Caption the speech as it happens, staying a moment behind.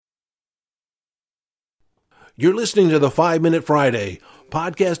You're listening to the 5 Minute Friday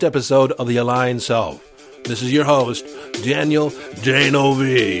podcast episode of The Aligned Self. This is your host, Daniel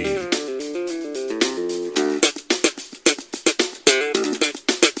J-N-O-V.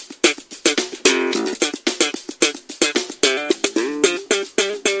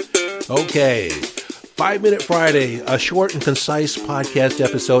 Okay, 5 Minute Friday, a short and concise podcast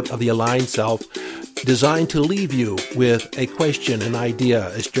episode of The Aligned Self, designed to leave you with a question, an idea,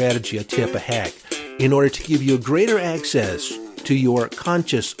 a strategy, a tip, a hack, in order to give you greater access to your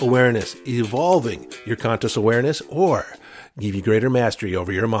conscious awareness, evolving your conscious awareness, or give you greater mastery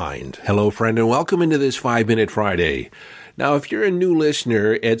over your mind. Hello, friend, and welcome into this 5 Minute Friday. Now, if you're a new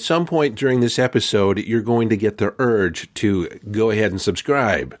listener, at some point during this episode, you're going to get the urge to go ahead and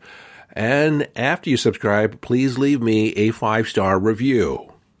subscribe. And after you subscribe, please leave me a 5-star review.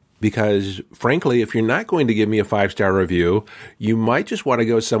 Because, frankly, if you're not going to give me a 5-star review, you might just want to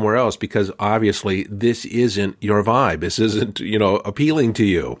go somewhere else because, obviously, this isn't your vibe. This isn't, appealing to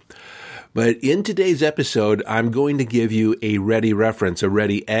you. But in today's episode, I'm going to give you a ready reference, a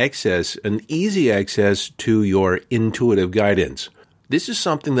ready access, an easy access to your intuitive guidance. This is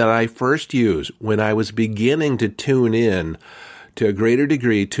something that I first used when I was beginning to tune in to a greater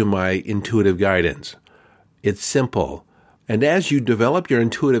degree to my intuitive guidance. It's simple. And as you develop your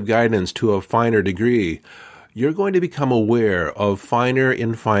intuitive guidance to a finer degree, you're going to become aware of finer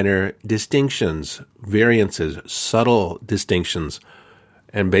and finer distinctions, variances, subtle distinctions.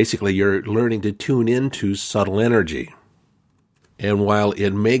 And basically, you're learning to tune into subtle energy. And while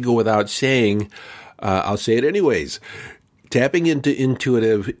it may go without saying, I'll say it anyways. Tapping into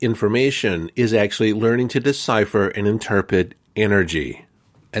intuitive information is actually learning to decipher and interpret energy.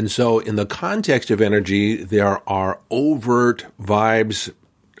 And so in the context of energy, there are overt vibes,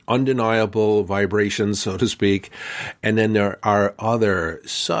 undeniable vibrations, so to speak, and then there are other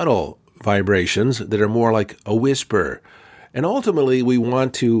subtle vibrations that are more like a whisper. And ultimately, we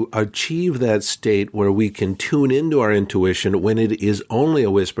want to achieve that state where we can tune into our intuition when it is only a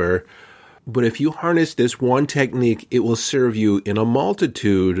whisper. But if you harness this one technique, it will serve you in a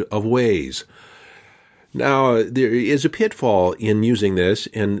multitude of ways. Now, there is a pitfall in using this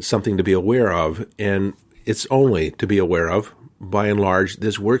and something to be aware of, and it's only to be aware of. By and large,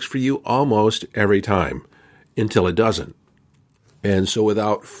 this works for you almost every time, until it doesn't. And so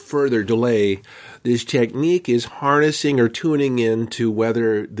without further delay, this technique is harnessing or tuning in to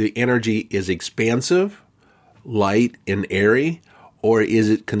whether the energy is expansive, light, and airy, or is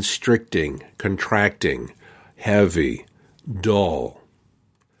it constricting, contracting, heavy, dull.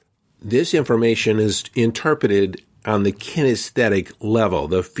 This information is interpreted on the kinesthetic level,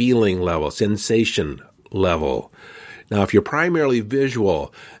 the feeling level, sensation level. Now, if you're primarily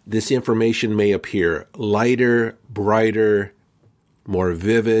visual, this information may appear lighter, brighter, more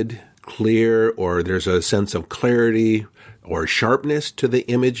vivid, clear, or there's a sense of clarity or sharpness to the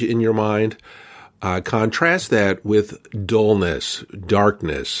image in your mind. Contrast that with dullness,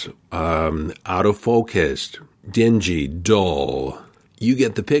 darkness, out of focus, dingy, dull. You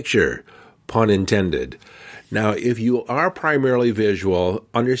get the picture, pun intended. Now, if you are primarily visual,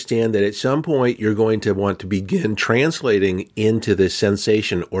 understand that at some point you're going to want to begin translating into the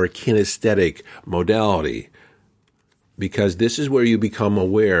sensation or kinesthetic modality, because this is where you become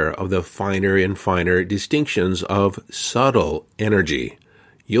aware of the finer and finer distinctions of subtle energy.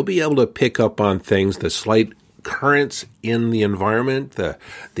 You'll be able to pick up on things, the slight currents in the environment,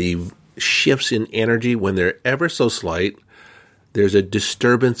 the shifts in energy when they're ever so slight. There's a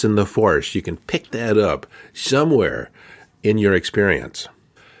disturbance in the force. You can pick that up somewhere in your experience.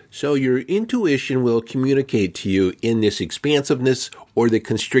 So your intuition will communicate to you in this expansiveness or the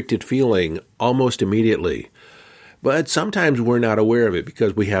constricted feeling almost immediately. But sometimes we're not aware of it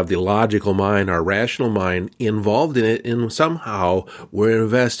because we have the logical mind, our rational mind, involved in it, and somehow we're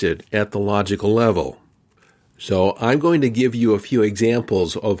invested at the logical level. So I'm going to give you a few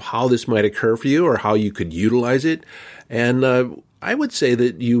examples of how this might occur for you or how you could utilize it. And I would say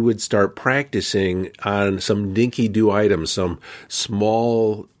that you would start practicing on some dinky-do items, some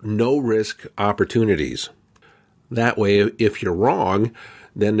small, no-risk opportunities. That way, if you're wrong,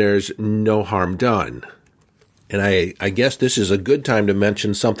 then there's no harm done. And I guess this is a good time to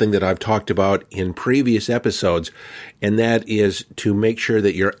mention something that I've talked about in previous episodes, and that is to make sure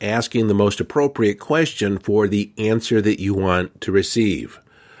that you're asking the most appropriate question for the answer that you want to receive.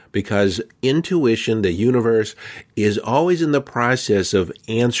 Because intuition, the universe, is always in the process of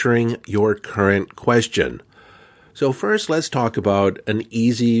answering your current question. So first, let's talk about an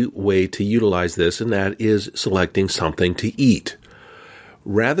easy way to utilize this, and that is selecting something to eat.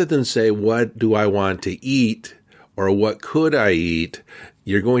 Rather than say, what do I want to eat? Or what could I eat?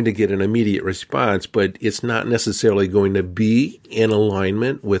 you're going to get an immediate response, but it's not necessarily going to be in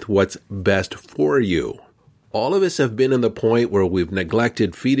alignment with what's best for you. All of us have been in the point where we've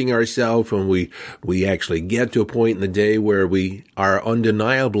neglected feeding ourselves, and we actually get to a point in the day where we are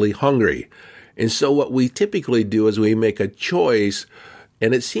undeniably hungry. And so what we typically do is we make a choice,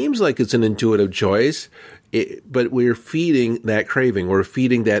 and it seems like it's an intuitive choice, but we're feeding that craving. We're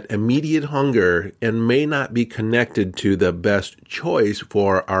feeding that immediate hunger and may not be connected to the best choice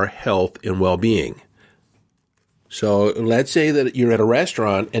for our health and well-being. So let's say that you're at a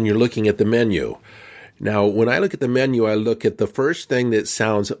restaurant and you're looking at the menu. Now, when I look at the menu, I look at the first thing that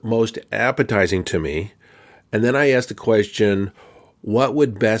sounds most appetizing to me, and then I ask the question, what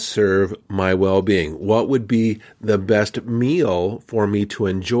would best serve my well-being? What would be the best meal for me to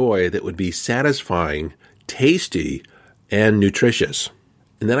enjoy that would be satisfying, tasty, and nutritious?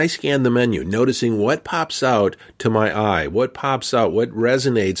 And then I scan the menu, noticing what pops out to my eye, what pops out, what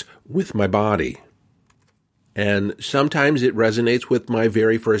resonates with my body. And sometimes it resonates with my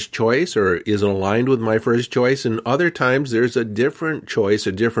very first choice or is aligned with my first choice, and other times there's a different choice,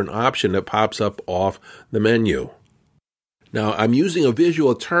 a different option that pops up off the menu. Now, I'm using a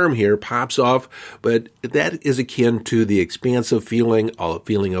visual term here, pops off, but that is akin to the expansive feeling, a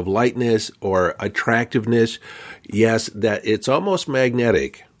feeling of lightness or attractiveness. Yes, that it's almost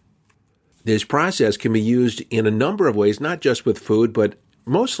magnetic. This process can be used in a number of ways, not just with food, but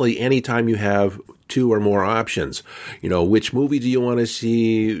mostly anytime you have two or more options. Which movie do you want to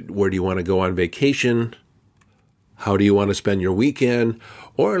see? Where do you want to go on vacation? How do you want to spend your weekend?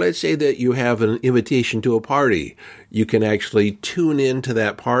 Or let's say that you have an invitation to a party. You can actually tune into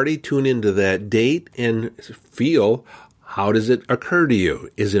that party, tune into that date, and feel, how does it occur to you?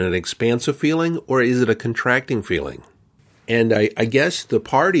 Is it an expansive feeling or is it a contracting feeling? And I guess the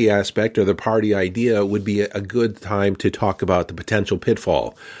party aspect or the party idea would be a good time to talk about the potential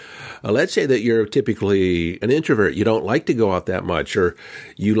pitfall. Let's say that you're typically an introvert. You don't like to go out that much, or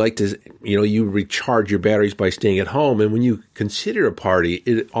you like to, you recharge your batteries by staying at home. And when you consider a party,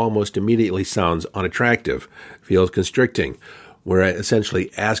 it almost immediately sounds unattractive, feels constricting. We're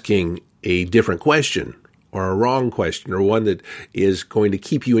essentially asking a different question or a wrong question or one that is going to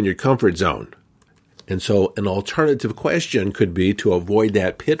keep you in your comfort zone. And so an alternative question could be to avoid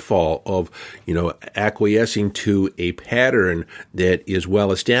that pitfall of, acquiescing to a pattern that is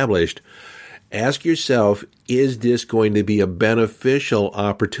well established. Ask yourself, is this going to be a beneficial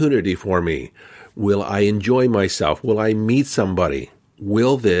opportunity for me? Will I enjoy myself? Will I meet somebody?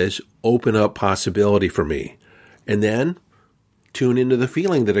 Will this open up possibility for me? And then tune into the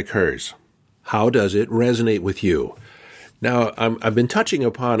feeling that occurs. How does it resonate with you? Now, I've been touching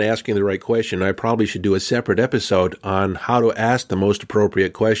upon asking the right question. I probably should do a separate episode on how to ask the most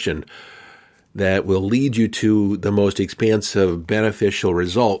appropriate question that will lead you to the most expansive, beneficial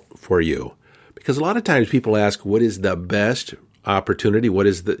result for you. Because a lot of times people ask, what is the best opportunity?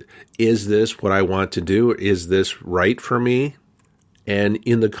 Is this what I want to do? Is this right for me? And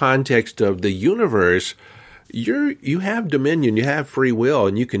in the context of the universe, you have dominion, you have free will,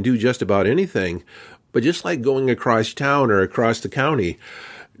 and you can do just about anything. But just like going across town or across the county,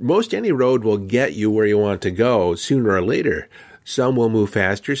 most any road will get you where you want to go sooner or later. Some will move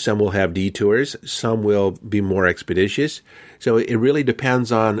faster, some will have detours, some will be more expeditious. So it really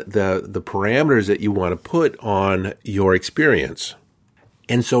depends on the parameters that you want to put on your experience.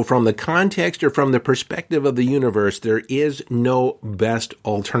 And so from the context or from the perspective of the universe, there is no best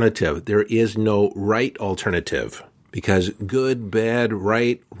alternative. There is no right alternative. Because good, bad,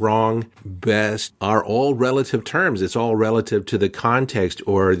 right, wrong, best are all relative terms. It's all relative to the context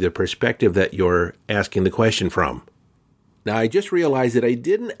or the perspective that you're asking the question from. Now, I just realized that I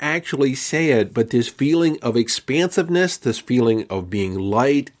didn't actually say it, but this feeling of expansiveness, this feeling of being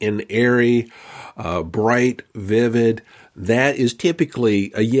light and airy, bright, vivid, that is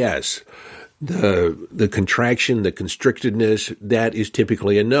typically a yes. The contraction, the constrictedness, that is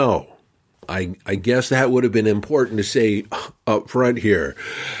typically a no. I guess that would have been important to say up front here.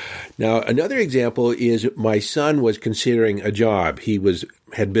 Now, another example is my son was considering a job. He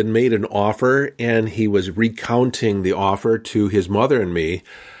had been made an offer, and he was recounting the offer to his mother and me.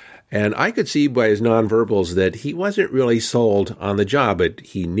 And I could see by his nonverbals that he wasn't really sold on the job, but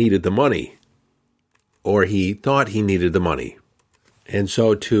he needed the money, or he thought he needed the money. And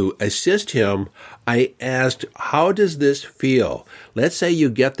so to assist him, I asked, how does this feel? Let's say you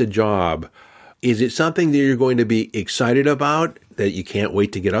get the job. Is it something that you're going to be excited about, that you can't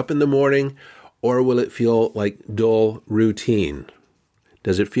wait to get up in the morning? Or will it feel like dull routine?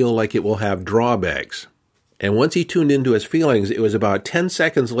 Does it feel like it will have drawbacks? And once he tuned into his feelings, it was about 10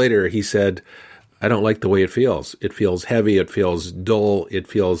 seconds later, he said, I don't like the way it feels. It feels heavy. It feels dull. It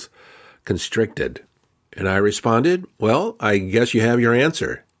feels constricted. And I responded, well, I guess you have your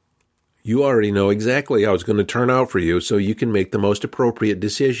answer. You already know exactly how it's going to turn out for you, so you can make the most appropriate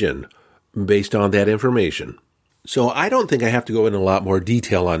decision based on that information. So I don't think I have to go into a lot more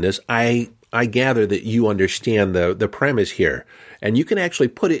detail on this. I gather that you understand the premise here, and you can actually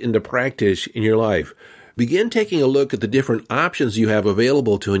put it into practice in your life. Begin taking a look at the different options you have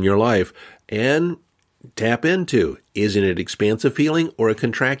available to in your life and tap into, is it an expansive feeling or a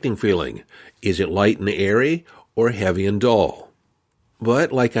contracting feeling? Is it light and airy or heavy and dull?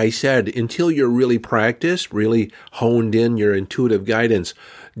 But like I said, until you're really practiced, really honed in your intuitive guidance,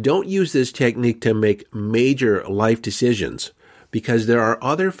 don't use this technique to make major life decisions, because there are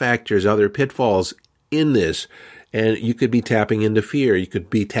other factors, other pitfalls in this, and you could be tapping into fear. You could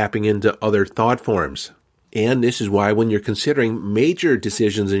be tapping into other thought forms. And this is why when you're considering major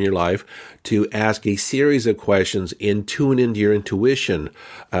decisions in your life, to ask a series of questions and tune into your intuition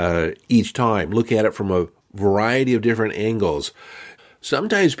each time. Look at it from a variety of different angles.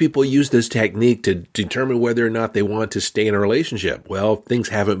 Sometimes people use this technique to determine whether or not they want to stay in a relationship. Well, if things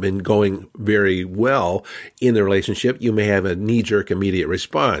haven't been going very well in the relationship, you may have a knee-jerk immediate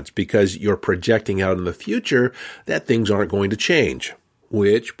response because you're projecting out in the future that things aren't going to change,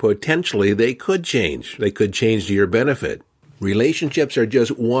 which potentially they could change. They could change to your benefit. Relationships are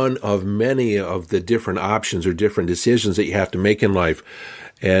just one of many of the different options or different decisions that you have to make in life.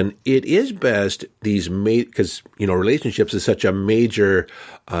 And it is best because, relationships is such a major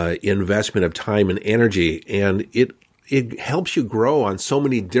investment of time and energy, and it helps you grow on so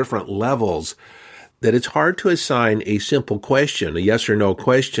many different levels that it's hard to assign a simple question, a yes or no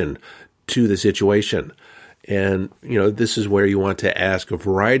question, to the situation. And, this is where you want to ask a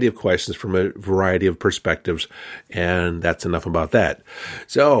variety of questions from a variety of perspectives. And that's enough about that.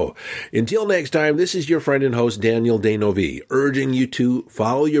 So until next time, this is your friend and host, Daniel D'Neuville, urging you to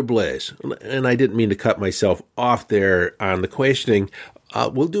follow your bliss. And I didn't mean to cut myself off there on the questioning.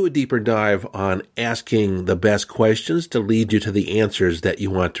 We'll do a deeper dive on asking the best questions to lead you to the answers that you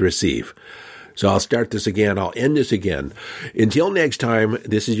want to receive. So I'll start this again. I'll end this again. Until next time,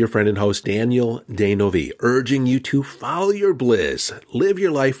 this is your friend and host, Daniel D'Neuville, urging you to follow your bliss. Live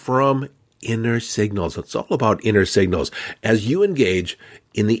your life from inner signals. It's all about inner signals as you engage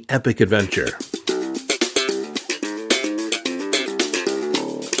in the epic adventure.